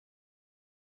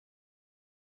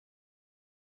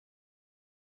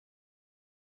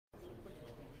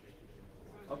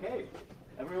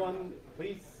everyone.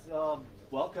 Please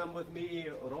welcome with me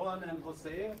Rohan and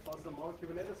Jose for some more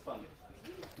Kubernetes fun.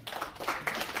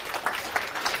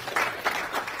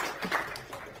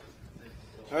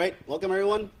 All right, welcome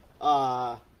everyone.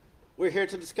 We're here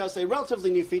to discuss a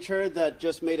relatively new feature that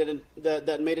just made it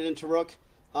that made it into Rook.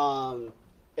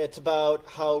 It's about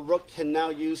how Rook can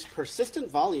now use persistent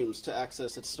volumes to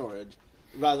access its storage,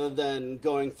 rather than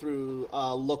going through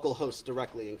local hosts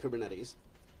directly in Kubernetes.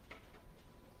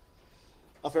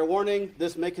 A fair warning: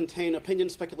 this may contain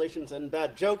opinions, speculations, and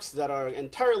bad jokes that are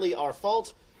entirely our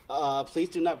fault. Please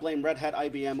do not blame Red Hat,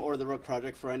 IBM, or the Rook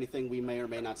project for anything we may or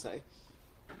may not say.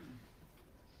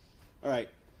 All right,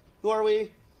 who are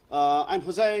we? I'm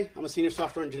Jose. I'm a senior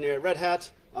software engineer at Red Hat.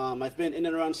 I've been in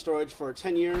and around storage for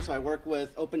 10 years. I work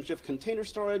with OpenShift Container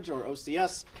Storage, or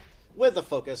OCS, with a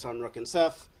focus on Rook and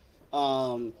Ceph.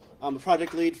 I'm a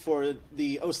project lead for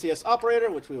the OCS operator,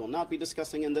 which we will not be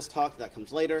discussing in this talk. That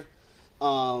comes later.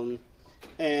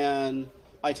 And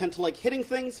I tend to like hitting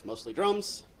things, mostly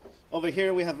drums. Over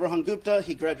here we have Rohan Gupta.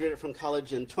 He graduated from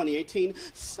college in 2018.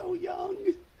 So young.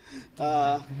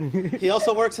 He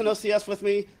also works in OCS with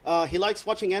me. He likes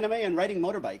watching anime and riding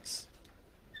motorbikes.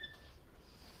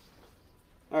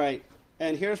 All right,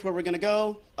 and here's where we're going to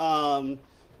go.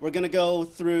 We're going to go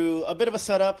through a bit of a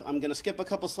setup. I'm going to skip a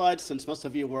couple slides since most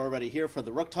of you were already here for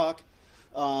the Rook talk.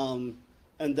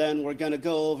 And then we're going to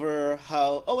go over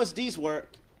how OSDs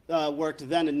worked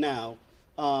then and now,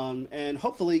 and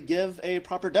hopefully give a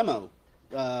proper demo,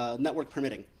 network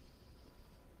permitting.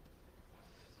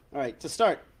 All right, to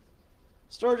start,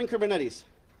 storage in Kubernetes.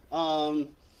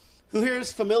 Who here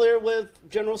is familiar with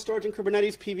general storage in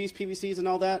Kubernetes, PVs, PVCs, and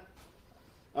all that?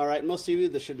 All right, most of you,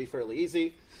 this should be fairly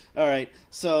easy. All right,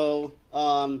 so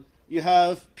you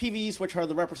have PVs, which are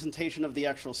the representation of the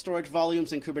actual storage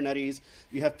volumes in Kubernetes.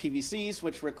 You have PVCs,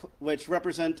 which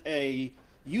represent a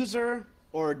user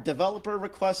or developer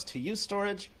request to use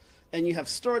storage. And you have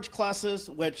storage classes,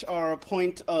 which are a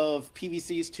point of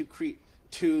PVCs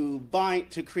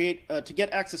to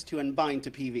get access to and bind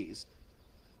to PVs.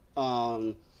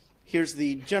 Here's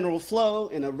the general flow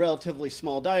in a relatively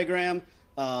small diagram.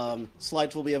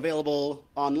 Slides will be available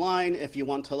online if you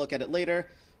want to look at it later.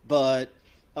 But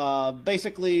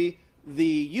basically, the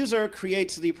user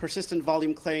creates the persistent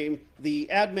volume claim. The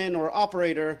admin or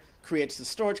operator creates the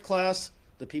storage class.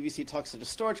 The PVC talks to the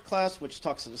storage class, which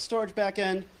talks to the storage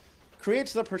backend,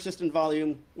 creates the persistent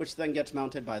volume, which then gets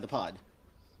mounted by the pod.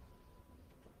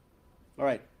 All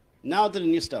right, now to the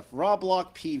new stuff, raw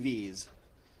block PVs.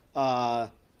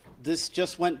 This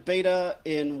just went beta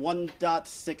in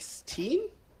 1.16,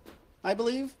 I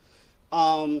believe.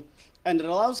 And it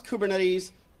allows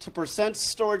Kubernetes to present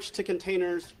storage to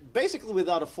containers basically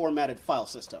without a formatted file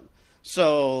system.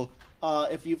 So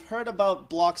if you've heard about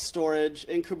block storage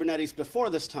in Kubernetes before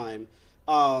this time,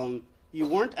 you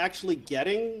weren't actually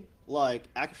getting like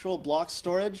actual block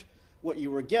storage. What you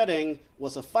were getting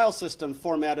was a file system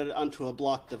formatted onto a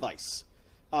block device.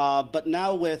 But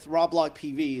now with raw block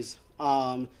PVs,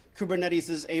 Kubernetes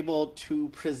is able to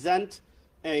present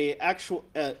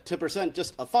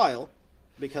just a file,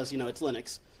 because it's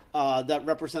Linux, that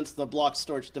represents the block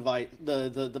storage device,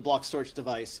 the block storage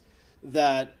device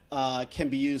that can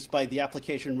be used by the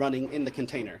application running in the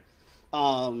container.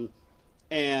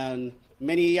 And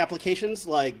many applications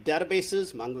like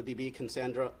databases, MongoDB,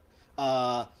 Cassandra,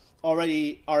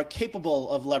 already are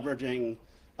capable of leveraging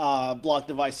block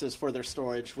devices for their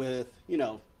storage with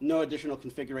no additional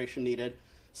configuration needed.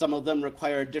 Some of them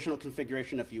require additional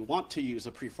configuration if you want to use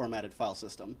a pre-formatted file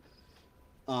system.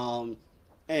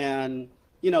 And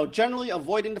generally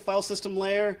avoiding the file system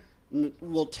layer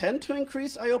will tend to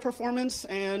increase I/O performance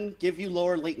and give you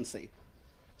lower latency.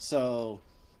 So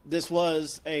this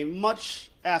was a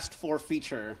much asked for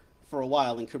feature for a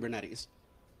while in Kubernetes.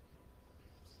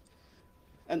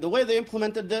 And the way they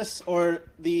implemented this, or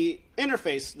the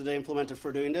interface that they implemented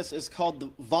for doing this, is called the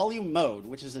volume mode,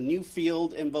 which is a new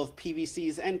field in both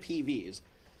PVCs and PVs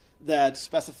that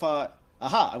specify,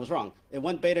 I was wrong. It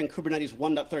went beta in Kubernetes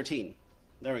 1.13.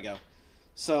 There we go.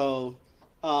 So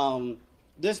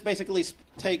this basically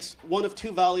takes one of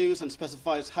two values and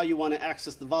specifies how you want to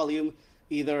access the volume,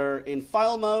 either in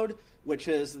file mode, which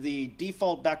is the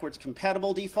default backwards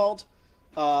compatible default,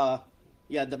 the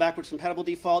backwards compatible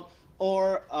default,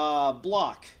 or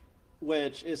block,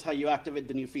 which is how you activate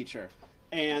the new feature.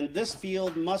 And this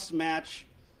field must match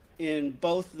in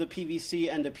both the PVC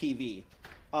and the PV.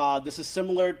 This is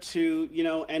similar to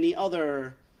any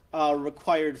other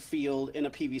required field in a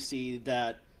PVC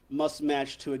that must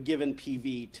match to a given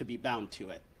PV to be bound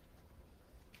to it.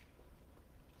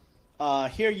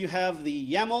 Here you have the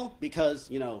YAML, because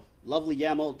lovely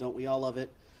YAML, don't we all love it?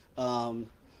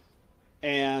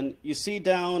 And you see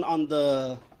down on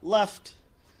the left,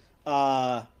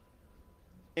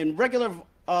 in regular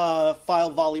file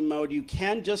volume mode, you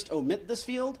can just omit this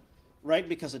field, right?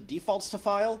 Because it defaults to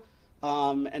file,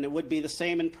 and it would be the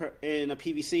same in a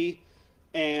PVC.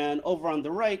 And over on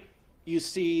the right, you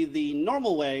see the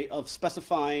normal way of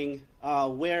specifying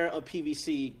where a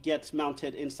PVC gets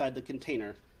mounted inside the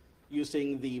container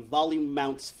using the volume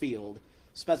mounts field,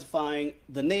 specifying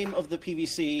the name of the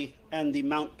PVC and the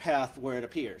mount path where it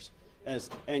appears.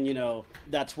 And you know,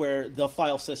 that's where the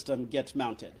file system gets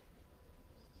mounted.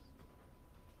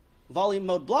 Volume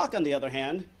mode block, on the other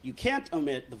hand, you can't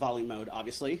omit the volume mode,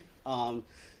 obviously.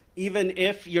 Even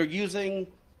if you're using,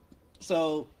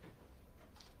 so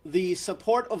the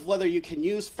support of whether you can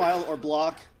use file or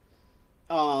block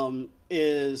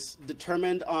is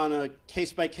determined on a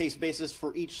case-by-case basis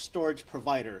for each storage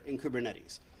provider in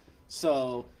Kubernetes.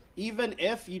 So even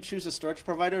if you choose a storage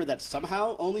provider that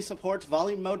somehow only supports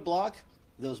volume mode block,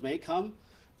 those may come,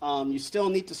 you still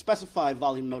need to specify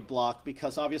volume mode block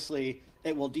because obviously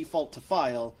it will default to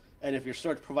file, and if your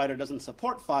storage provider doesn't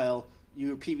support file,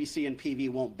 your PVC and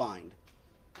PV won't bind.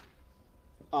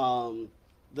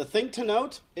 The thing to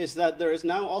note is that there is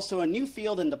now also a new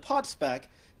field in the pod spec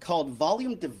called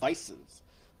volume devices.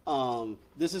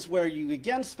 This is where you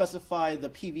again specify the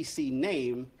PVC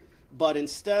name, but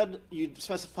instead you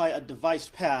specify a device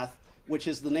path, which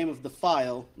is the name of the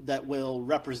file that will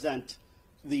represent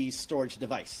the storage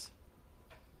device.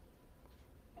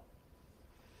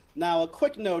 Now, a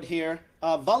quick note here,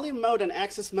 volume mode and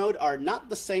access mode are not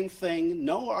the same thing,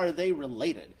 nor are they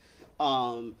related.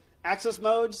 Access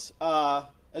modes,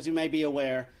 as you may be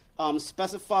aware,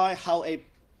 specify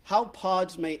how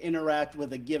pods may interact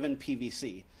with a given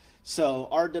PVC. So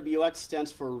RWX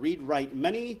stands for read, write,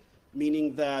 many,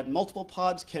 meaning that multiple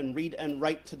pods can read and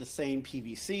write to the same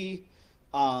PVC.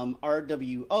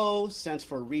 RWO stands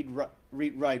for read,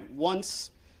 write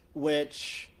once,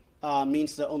 which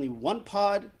means that only one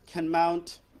pod can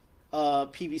mount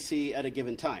PVC at a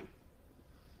given time.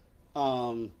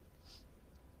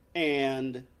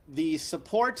 And the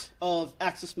support of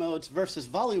access modes versus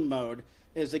volume mode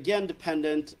is again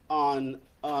dependent on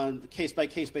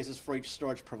case-by-case basis for each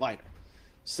storage provider.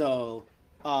 So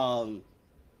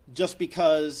just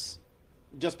because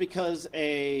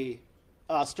a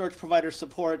storage provider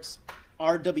supports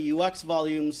RWX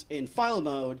volumes in file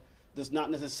mode does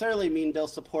not necessarily mean they'll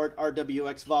support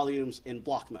RWX volumes in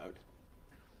block mode.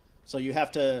 So you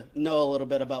have to know a little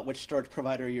bit about which storage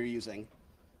provider you're using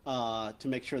to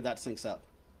make sure that syncs up.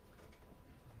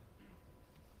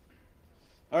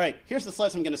 All right, here's the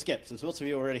slides I'm going to skip since most of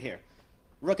you are already here.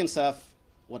 Rook and Ceph.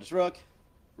 What is Rook?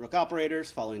 Rook operators,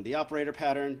 following the operator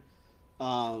pattern.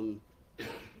 We're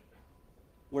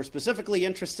specifically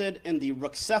interested in the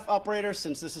Rook Ceph operator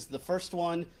since this is the first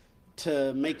one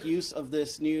to make use of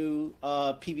this new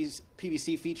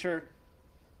PVC feature.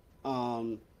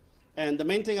 And the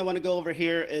main thing I want to go over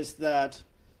here is that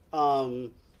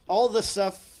all the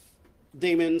Ceph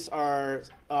daemons are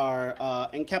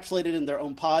encapsulated in their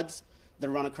own pods that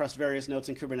run across various nodes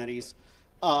in Kubernetes.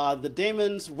 The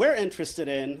daemons we're interested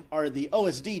in are the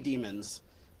OSD daemons,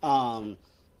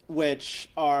 which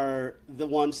are the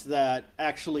ones that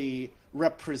actually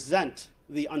represent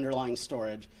the underlying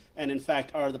storage, and in fact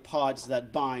are the pods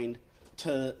that bind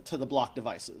to the block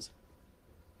devices.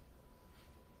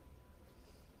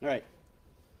 All right,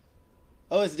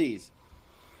 OSDs.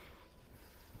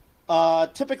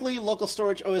 Typically, local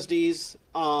storage OSDs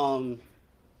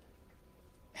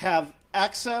have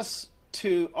access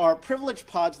to our privileged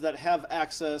pods that have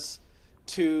access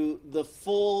to the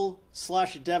full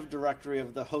 /dev directory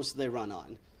of the host they run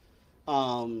on.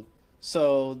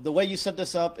 So the way you set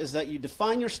this up is that you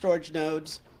define your storage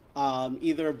nodes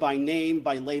either by name,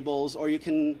 by labels, or you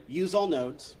can use all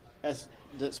nodes as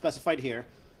specified here.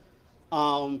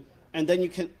 And then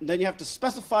you have to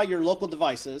specify your local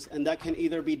devices, and that can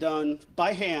either be done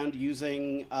by hand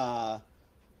using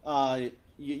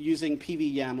using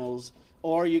PV YAMLs,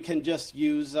 or you can just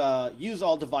use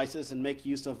all devices and make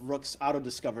use of Rook's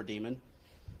auto-discover daemon.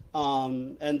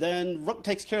 And then Rook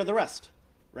takes care of the rest,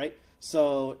 right?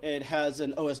 So it has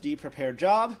an OSD prepared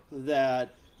job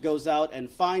that goes out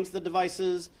and finds the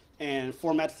devices and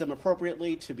formats them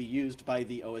appropriately to be used by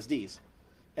the OSDs,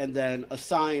 and then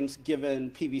assigns given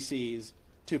PVCs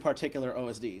to particular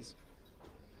OSDs.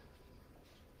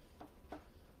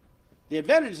 The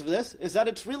advantage of this is that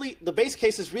the base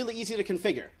case is really easy to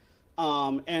configure.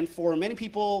 And for many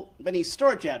people, many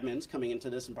storage admins coming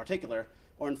into this in particular,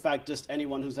 or in fact just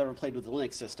anyone who's ever played with the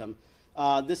Linux system,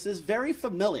 this is very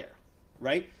familiar,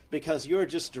 right? Because you're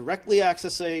just directly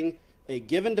accessing a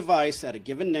given device at a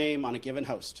given name on a given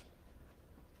host.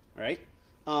 right?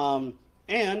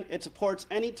 And it supports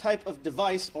any type of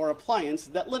device or appliance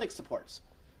that Linux supports,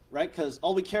 right? Because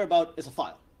all we care about is a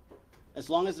file. As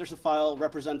long as there's a file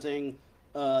representing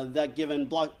that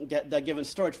given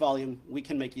storage volume, we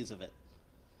can make use of it.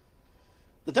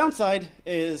 The downside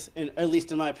is, at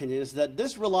least in my opinion, is that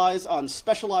this relies on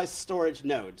specialized storage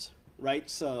nodes, right?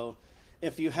 So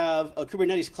if you have a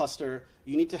Kubernetes cluster,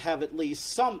 you need to have at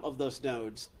least some of those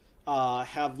nodes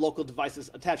have local devices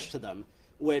attached to them,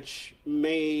 which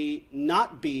may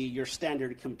not be your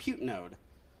standard compute node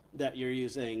that you're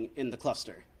using in the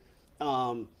cluster.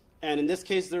 And in this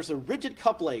case, there's a rigid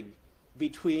coupling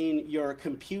between your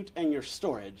compute and your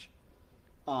storage,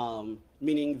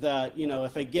 meaning that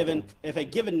if a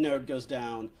given node goes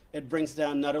down, it brings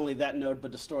down not only that node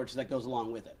but the storage that goes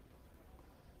along with it.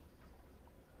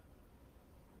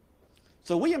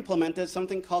 So we implemented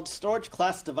something called storage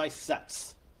class device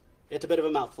sets. It's a bit of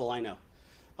a mouthful, I know.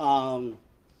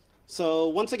 So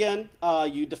once again,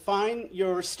 you define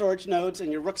your storage nodes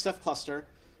in your Rook Ceph cluster,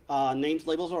 names,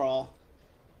 labels are all,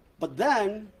 but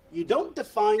then you don't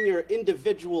define your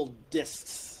individual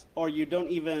disks, or you don't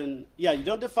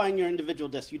define your individual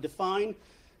disks. You define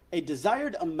a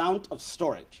desired amount of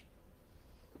storage,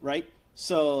 right?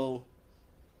 So,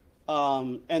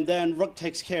 and then Rook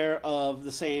takes care of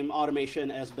the same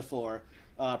automation as before,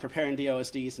 preparing the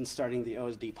OSDs and starting the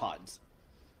OSD pods.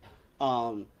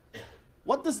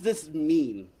 What does this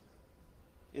mean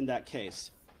in that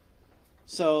case?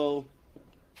 So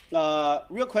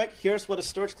real quick, here's what a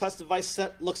storage class device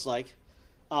set looks like.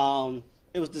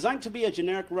 It was designed to be a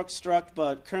generic Rook struct,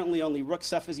 but currently only Rook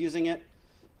Ceph is using it.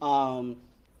 You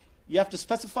have to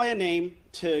specify a name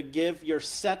to give your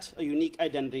set a unique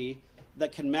identity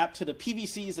that can map to the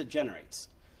PVCs it generates.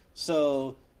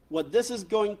 So what this is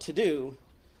going to do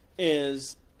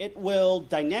is it will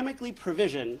dynamically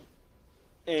provision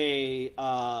a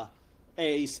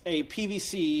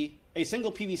PVC, a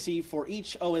single PVC for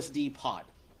each OSD pod,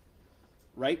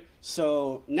 right?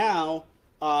 So now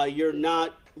you're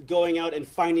not going out and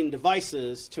finding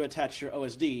devices to attach your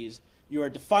OSDs. You are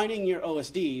defining your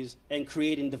OSDs and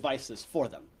creating devices for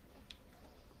them.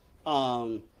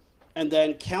 And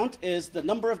then count is the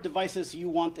number of devices you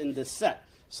want in this set.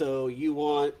 So you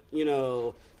want,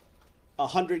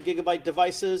 100 gigabyte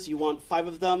devices, you want 5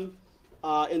 of them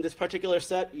in this particular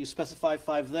set, you specify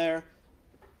 5 there.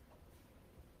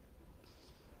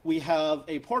 We have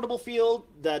a portable field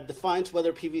that defines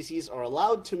whether PVCs are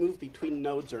allowed to move between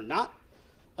nodes or not.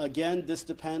 Again, this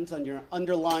depends on your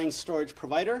underlying storage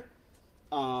provider.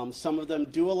 Some of them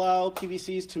do allow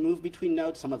PVCs to move between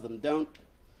nodes, some of them don't.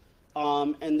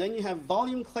 And then you have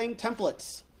volume claim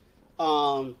templates.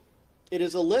 It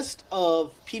is a list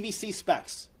of PVC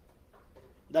specs.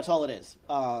 That's all it is.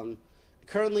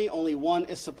 Currently, only one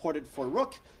is supported for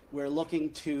Rook. We're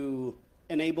looking to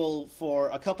enable for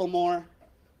a couple more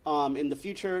in the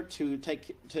future to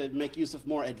make use of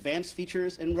more advanced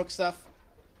features in Rook Ceph.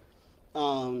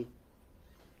 And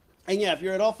yeah, if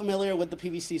you're at all familiar with the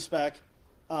PVC spec,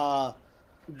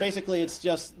 basically it's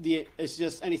just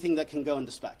anything that can go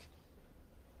into spec.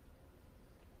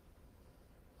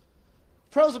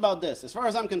 Pros about this, as far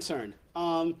as I'm concerned,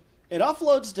 it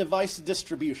offloads device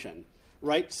distribution,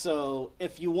 right? So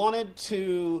if you wanted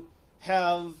to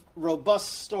have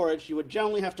robust storage, you would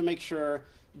generally have to make sure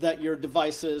that your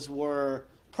devices were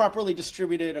properly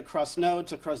distributed across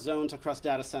nodes, across zones, across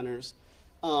data centers.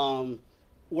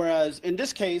 Whereas in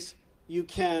this case, you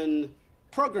can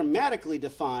programmatically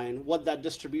define what that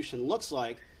distribution looks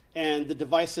like, and the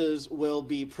devices will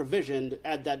be provisioned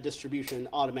at that distribution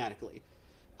automatically.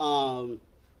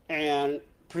 And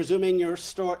presuming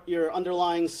your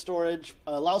underlying storage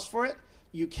allows for it,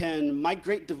 you can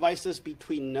migrate devices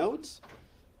between nodes.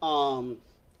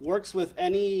 Works with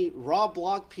any raw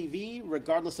block PV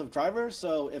regardless of driver.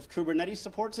 So if Kubernetes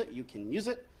supports it, you can use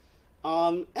it.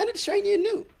 And it's shiny and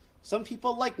new. Some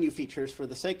people like new features for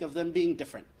the sake of them being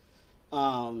different.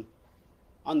 On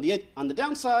the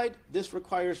downside, this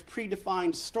requires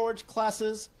predefined storage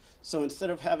classes. So instead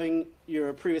of having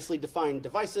your previously defined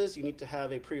devices, you need to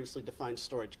have a previously defined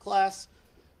storage class,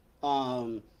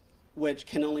 which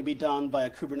can only be done by a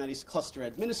Kubernetes cluster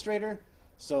administrator.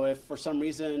 So if for some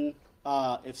reason,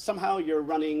 if somehow you're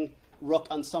running Rook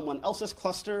on someone else's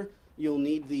cluster, you'll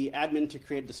need the admin to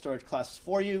create the storage class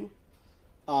for you.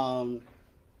 While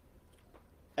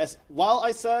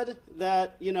I said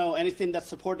that anything that's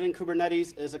supported in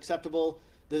Kubernetes is acceptable,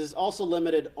 this is also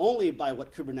limited only by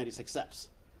what Kubernetes accepts,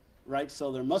 right?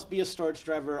 So there must be a storage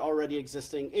driver already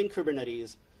existing in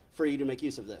Kubernetes for you to make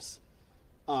use of this.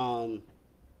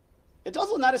 It's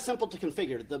also not as simple to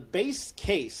configure. The base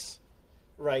case,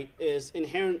 right, is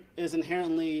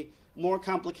inherently more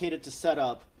complicated to set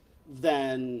up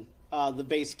than the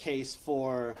base case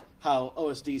for how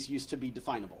OSDs used to be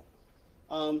definable.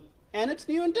 And it's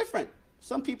new and different.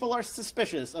 Some people are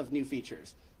suspicious of new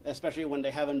features, especially when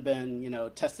they haven't been,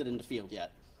 tested in the field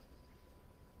yet.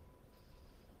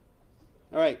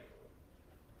 All right.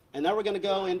 And now we're going to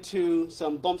go into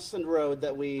some bumps in the road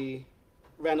that we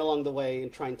ran along the way in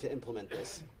trying to implement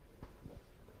this.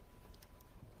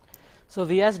 So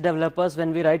we as developers,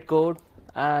 when we write code,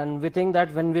 and we think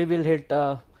that when we will hit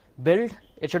build,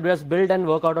 it should just build and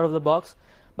work out of the box.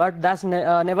 But that's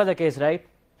never the case, right?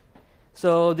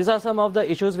 So these are some of the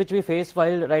issues which we face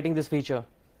while writing this feature.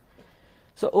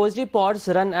 So OSD pods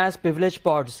run as privileged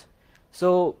pods.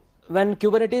 So when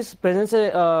Kubernetes presents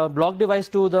a block device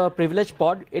to the privileged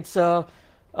pod, it's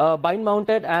bind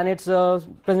mounted and it's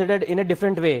presented in a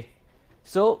different way.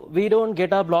 So we don't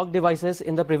get our block devices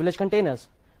in the privileged containers.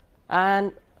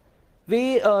 And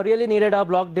we really needed our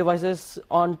block devices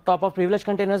on top of privileged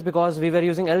containers because we were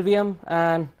using LVM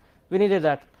and we needed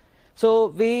that. So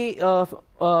we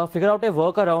figured out a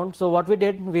workaround. So what we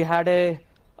did, we had a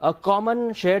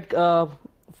common shared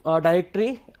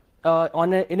directory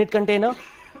on an init container,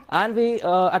 and we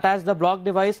attached the block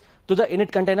device to the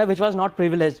init container, which was not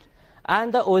privileged.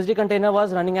 And the OSD container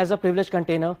was running as a privileged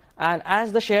container. And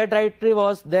as the shared directory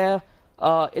was there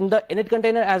in the init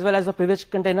container as well as the privileged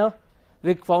container,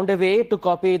 we found a way to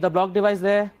copy the block device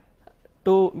there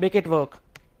to make it work.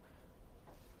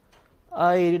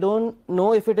 I don't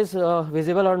know if it is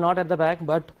visible or not at the back,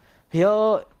 but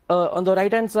here on the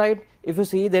right hand side, if you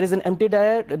see, there is an empty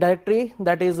directory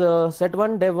that is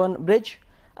set1 dev1 bridge,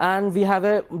 and we have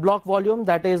a block volume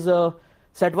that is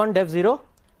set1 dev0.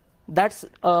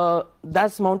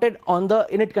 That's mounted on the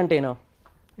init container.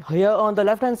 Here on the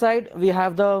left hand side, we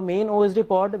have the main OSD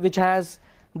pod, which has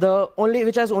only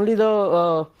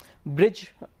the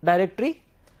bridge directory.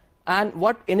 And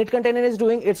what init container is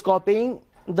doing, it's copying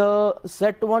the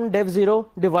set1 dev0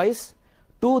 device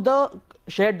to the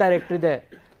shared directory there.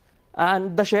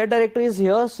 And the shared directory is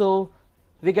here, so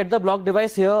we get the block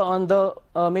device here on the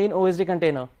main OSD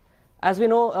container. As we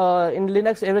know, in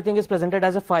Linux, everything is presented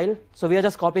as a file. So we are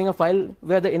just copying a file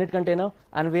where the init container,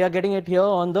 and we are getting it here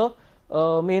on the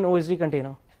main OSD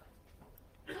container.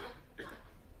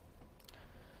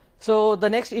 So the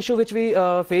next issue which we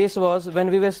faced was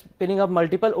when we were spinning up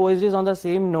multiple OSDs on the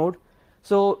same node.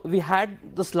 So we had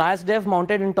the /dev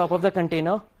mounted in top of the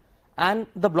container, and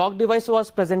the block device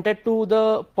was presented to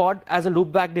the pod as a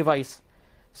loopback device.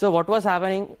 So what was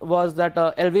happening was that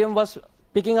LVM was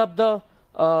picking up the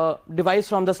device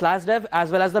from the /dev as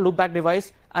well as the loopback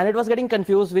device, and it was getting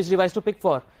confused which device to pick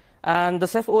for. And the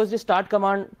Ceph OSD start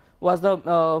command was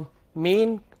the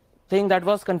main thing that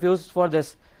was confused for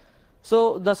this.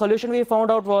 So the solution we found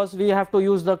out was we have to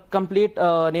use the complete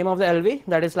name of the LV,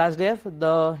 that is /dev,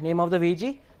 the name of the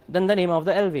VG, then the name of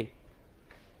the LV.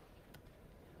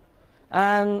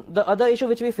 And the other issue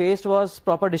which we faced was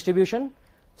proper distribution.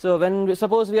 So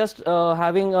suppose we are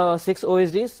having 6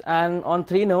 OSDs and on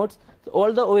 3 nodes,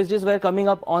 all the OSDs were coming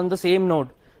up on the same node,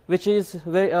 which is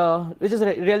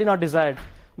really not desired,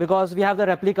 because we have the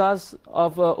replicas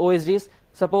of OSDs.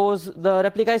 Suppose the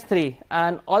replica is 3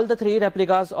 and all the 3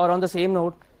 replicas are on the same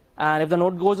node, and if the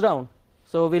node goes down,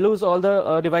 so we lose all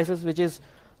the devices, which is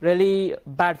really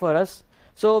bad for us.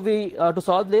 So we to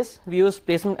solve this, we use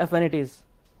placement affinities.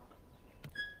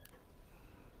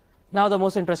 Now the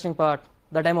most interesting part,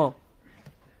 the demo.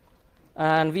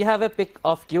 And we have a pic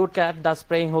of cute cat that's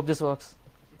praying, hope this works.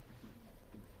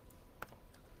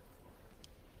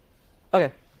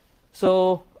 Okay,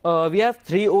 so we have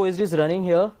 3 OSDs running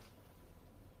here,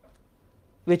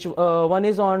 which one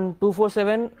is on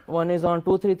 247, one is on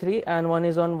 233, and one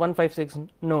is on 156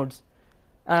 nodes.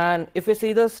 And if we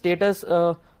see the status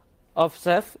of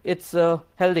Ceph, it's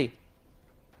healthy.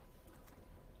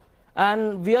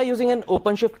 And we are using an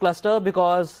OpenShift cluster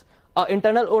because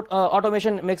internal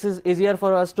automation makes it easier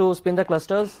for us to spin the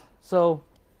clusters. So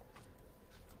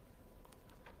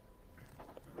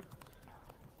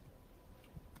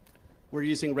we're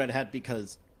using Red Hat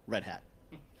because Red Hat.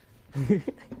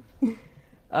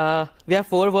 We have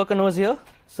 4 worker nodes here.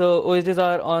 So OSDs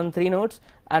are on 3 nodes.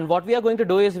 And what we are going to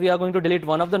do is we are going to delete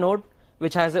one of the node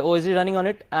which has an OSD running on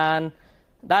it, and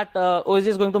that OSD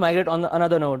is going to migrate on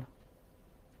another node.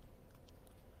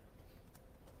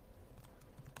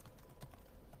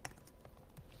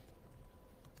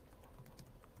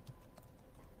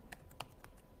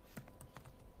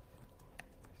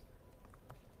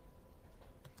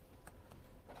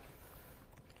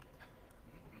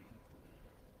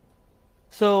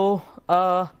 So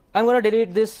I'm going to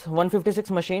delete this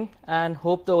 156 machine and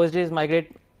hope the OSDs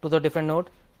migrate to the different node.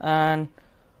 And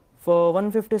for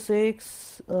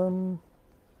 156,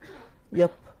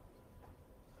 yep,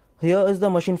 here is the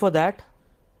machine for that.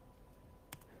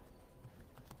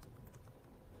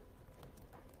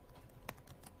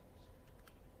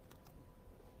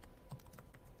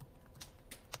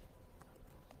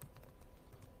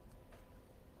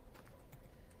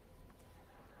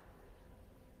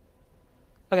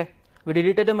 Okay, we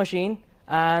deleted the machine,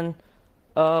 and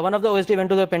one of the OSD went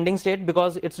to the pending state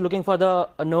because it's looking for the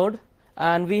node,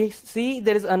 and we see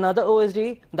there is another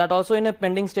OSD that also in a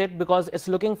pending state because it's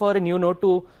looking for a new node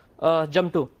to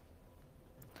jump to.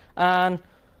 And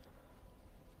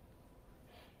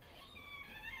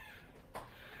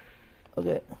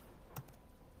okay,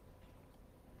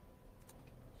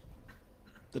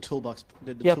 The toolbox.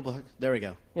 Yep. Toolbox. There we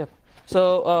go. yep.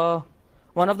 So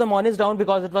one of the mon is down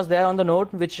because it was there on the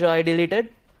node which I deleted,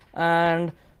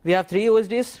 and we have 3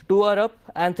 OSDs, 2 are up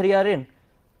and 3 are in.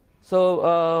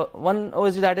 So one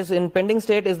OSD that is in pending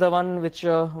state is the one which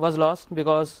was lost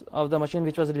because of the machine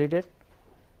which was deleted.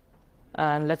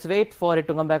 And let's wait for it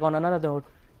to come back on another node.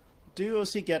 Do you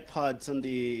also get pods on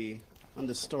the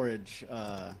storage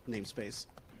namespace?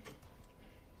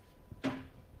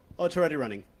 Oh, it's already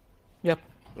running. Yep.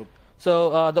 Oh.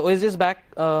 So the OSD is back,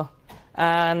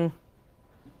 and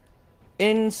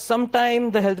in some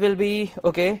time the health will be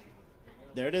okay.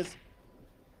 There it is.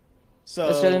 So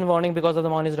It's still in warning because of the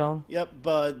mon is down. Yep,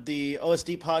 but the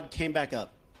OSD pod came back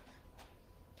up.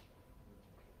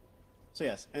 So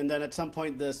yes, and then at some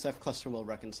point the Ceph cluster will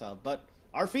reconcile. But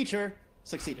our feature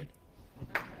succeeded.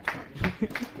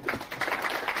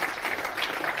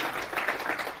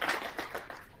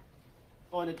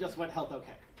 Oh, and it just went health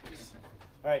okay.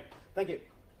 All right, thank you.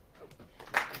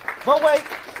 But wait,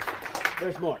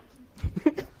 there's more.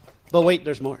 But wait,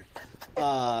 there's more.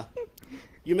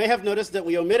 You may have noticed that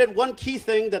we omitted one key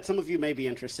thing that some of you may be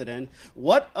interested in.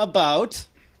 What about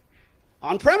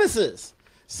on-premises?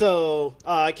 So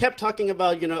I kept talking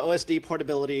about OSD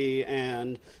portability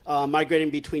and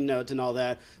migrating between nodes and all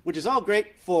that, which is all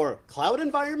great for cloud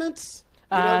environments.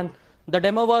 And the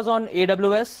demo was on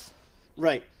AWS.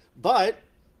 Right, but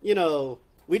we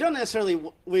don't necessarily.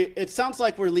 It sounds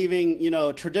like we're leaving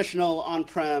traditional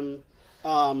on-prem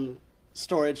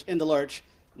storage in the lurch.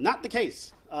 Not the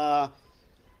case.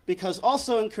 Because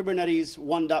also in Kubernetes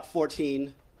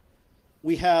 1.14,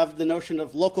 we have the notion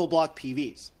of local block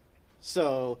PVs.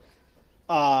 So,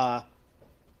 or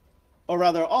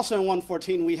rather, also in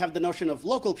 1.14, we have the notion of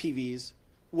local PVs,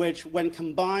 which when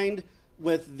combined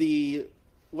with the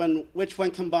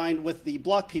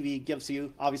block PV gives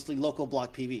you obviously local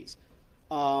block PVs.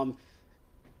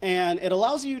 And it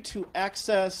allows you to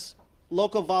access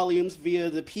local volumes via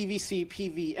the PVC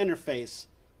PV interface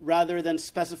rather than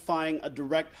specifying a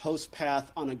direct host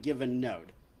path on a given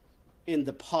node in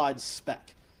the pod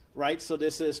spec, right? So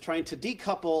this is trying to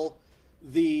decouple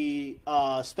the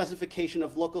specification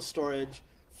of local storage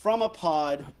from a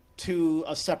pod to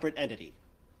a separate entity.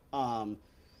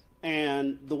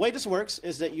 And the way this works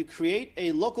is that you create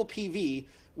a local PV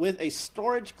with a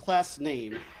storage class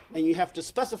name, and you have to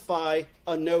specify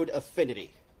a node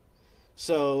affinity.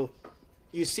 So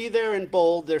you see there in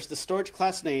bold, there's the storage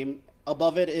class name.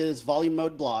 Above it is volume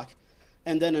mode block,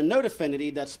 and then a node affinity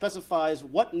that specifies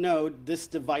what node this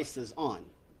device is on.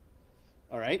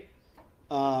 All right.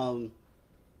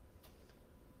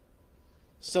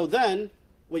 So then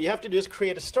what you have to do is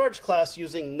create a storage class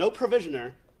using no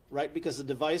provisioner, right? Because the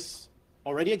device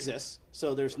already exists,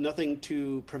 so there's nothing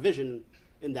to provision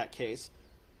in that case.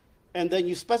 And then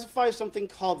you specify something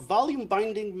called volume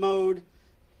binding mode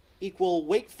equal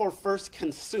wait for first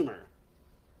consumer,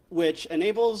 which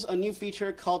enables a new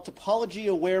feature called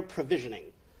topology-aware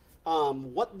provisioning.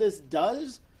 What this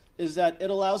does is that it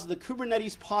allows the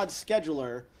Kubernetes pod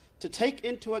scheduler to take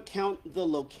into account the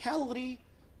locality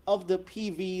of the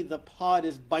PV the pod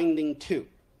is binding to.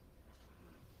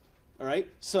 All right,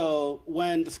 so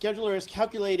when the scheduler is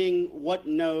calculating what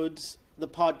nodes the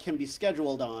pod can be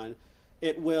scheduled on,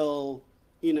 it will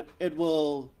ping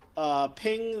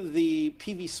the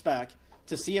PV spec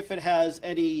to see if it has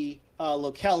any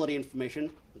locality information,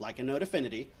 like a node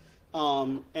affinity,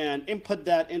 and input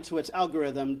that into its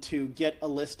algorithm to get a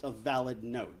list of valid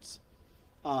nodes.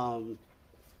 And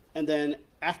then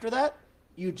after that,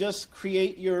 you just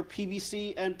create your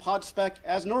PVC and pod spec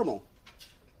as normal.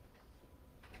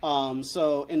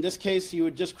 So in this case, you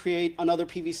would just create another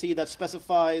PVC that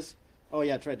specifies, oh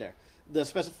yeah, it's right there, that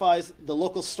specifies the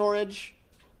local storage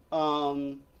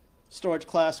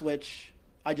class, which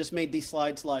I just made these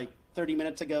slides like 30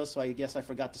 minutes ago, so I guess I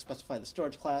forgot to specify the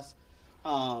storage class.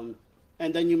 And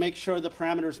and then you make sure the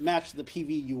parameters match the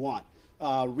PV you want.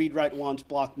 Read, write once,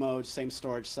 block mode, same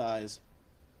storage size,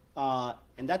 and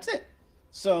that's it.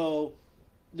 So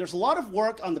there's a lot of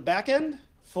work on the back end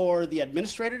for the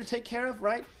administrator to take care of,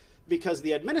 right? Because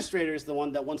the administrator is the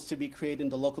one that wants to be creating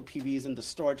the local PVs and the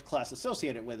storage class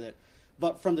associated with it.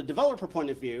 But from the developer point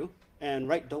of view, and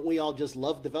right, don't we all just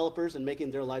love developers and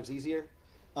making their lives easier?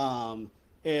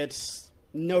 It's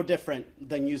no different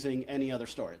than using any other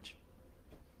storage.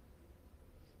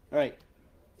 All right,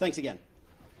 thanks again.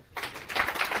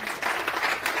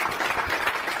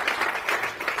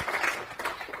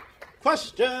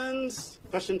 Questions?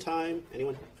 Question time.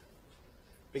 Anyone?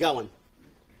 We got one.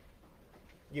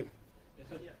 You. Yeah,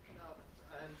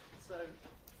 so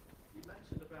you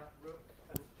mentioned about Rook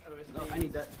and OSD. No, I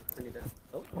need that. I need that.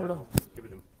 Oh, Hold on. Give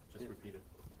it him. Just repeat it.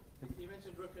 You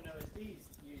mentioned Rook and OSDs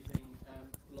using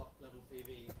block level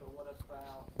PVs, but what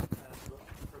about Rook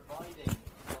providing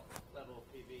block level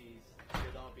PVs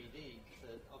with RBD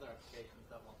to other applications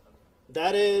that want them?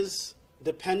 that is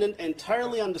dependent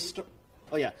entirely on the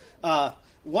Oh yeah.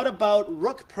 What about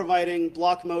Rook providing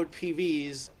block mode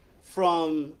PVs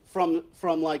from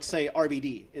like say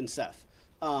RBD in Ceph?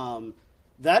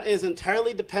 That is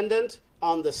entirely dependent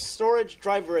on the storage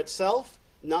driver itself,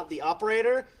 not the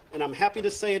operator. And I'm happy to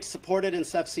say it's supported in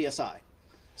Ceph CSI.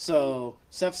 So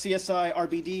Ceph CSI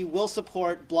RBD will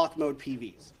support block mode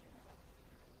PVs.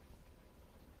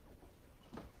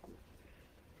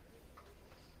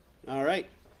 All right.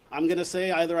 I'm going to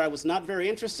say either I was not very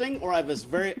interesting or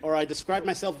I described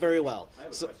myself very well. I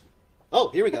have a So, question. oh,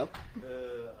 here we go.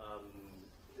 The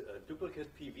duplicate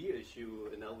PV issue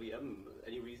in LVM,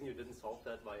 any reason you didn't solve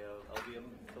that via LVM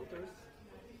filters?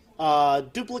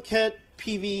 Duplicate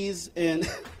PVs in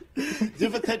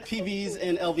duplicate PVs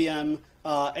in LVM.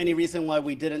 Any reason why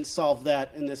we didn't solve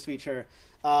that in this feature?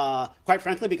 Quite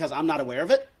frankly, because I'm not aware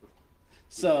of it.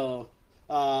 So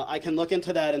I can look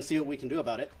into that and see what we can do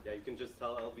about it. Yeah, you can just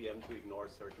tell LVM to ignore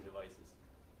certain devices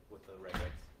with the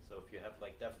regex. So if you have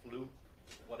like def loop,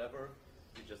 whatever,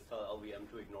 you just tell LVM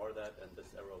to ignore that and this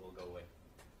error will go away.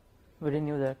 We didn't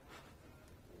know that.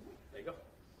 There you go.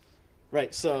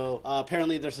 Right. So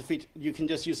apparently there's a feature you can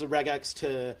just use the regex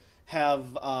to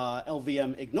have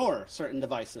LVM ignore certain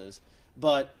devices,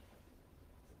 but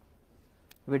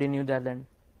We didn't know that then.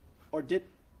 or did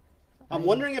I'm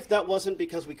wondering if that wasn't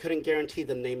because we couldn't guarantee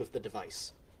the name of the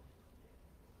device.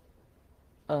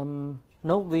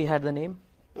 No, we had the name.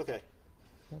 Okay.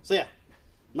 So yeah,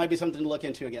 might be something to look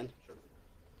into again. Sure.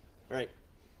 All right.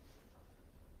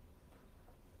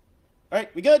 All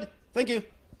right, we good? Thank you.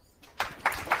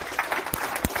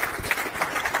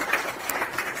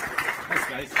 Thanks,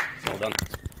 guys. Well done.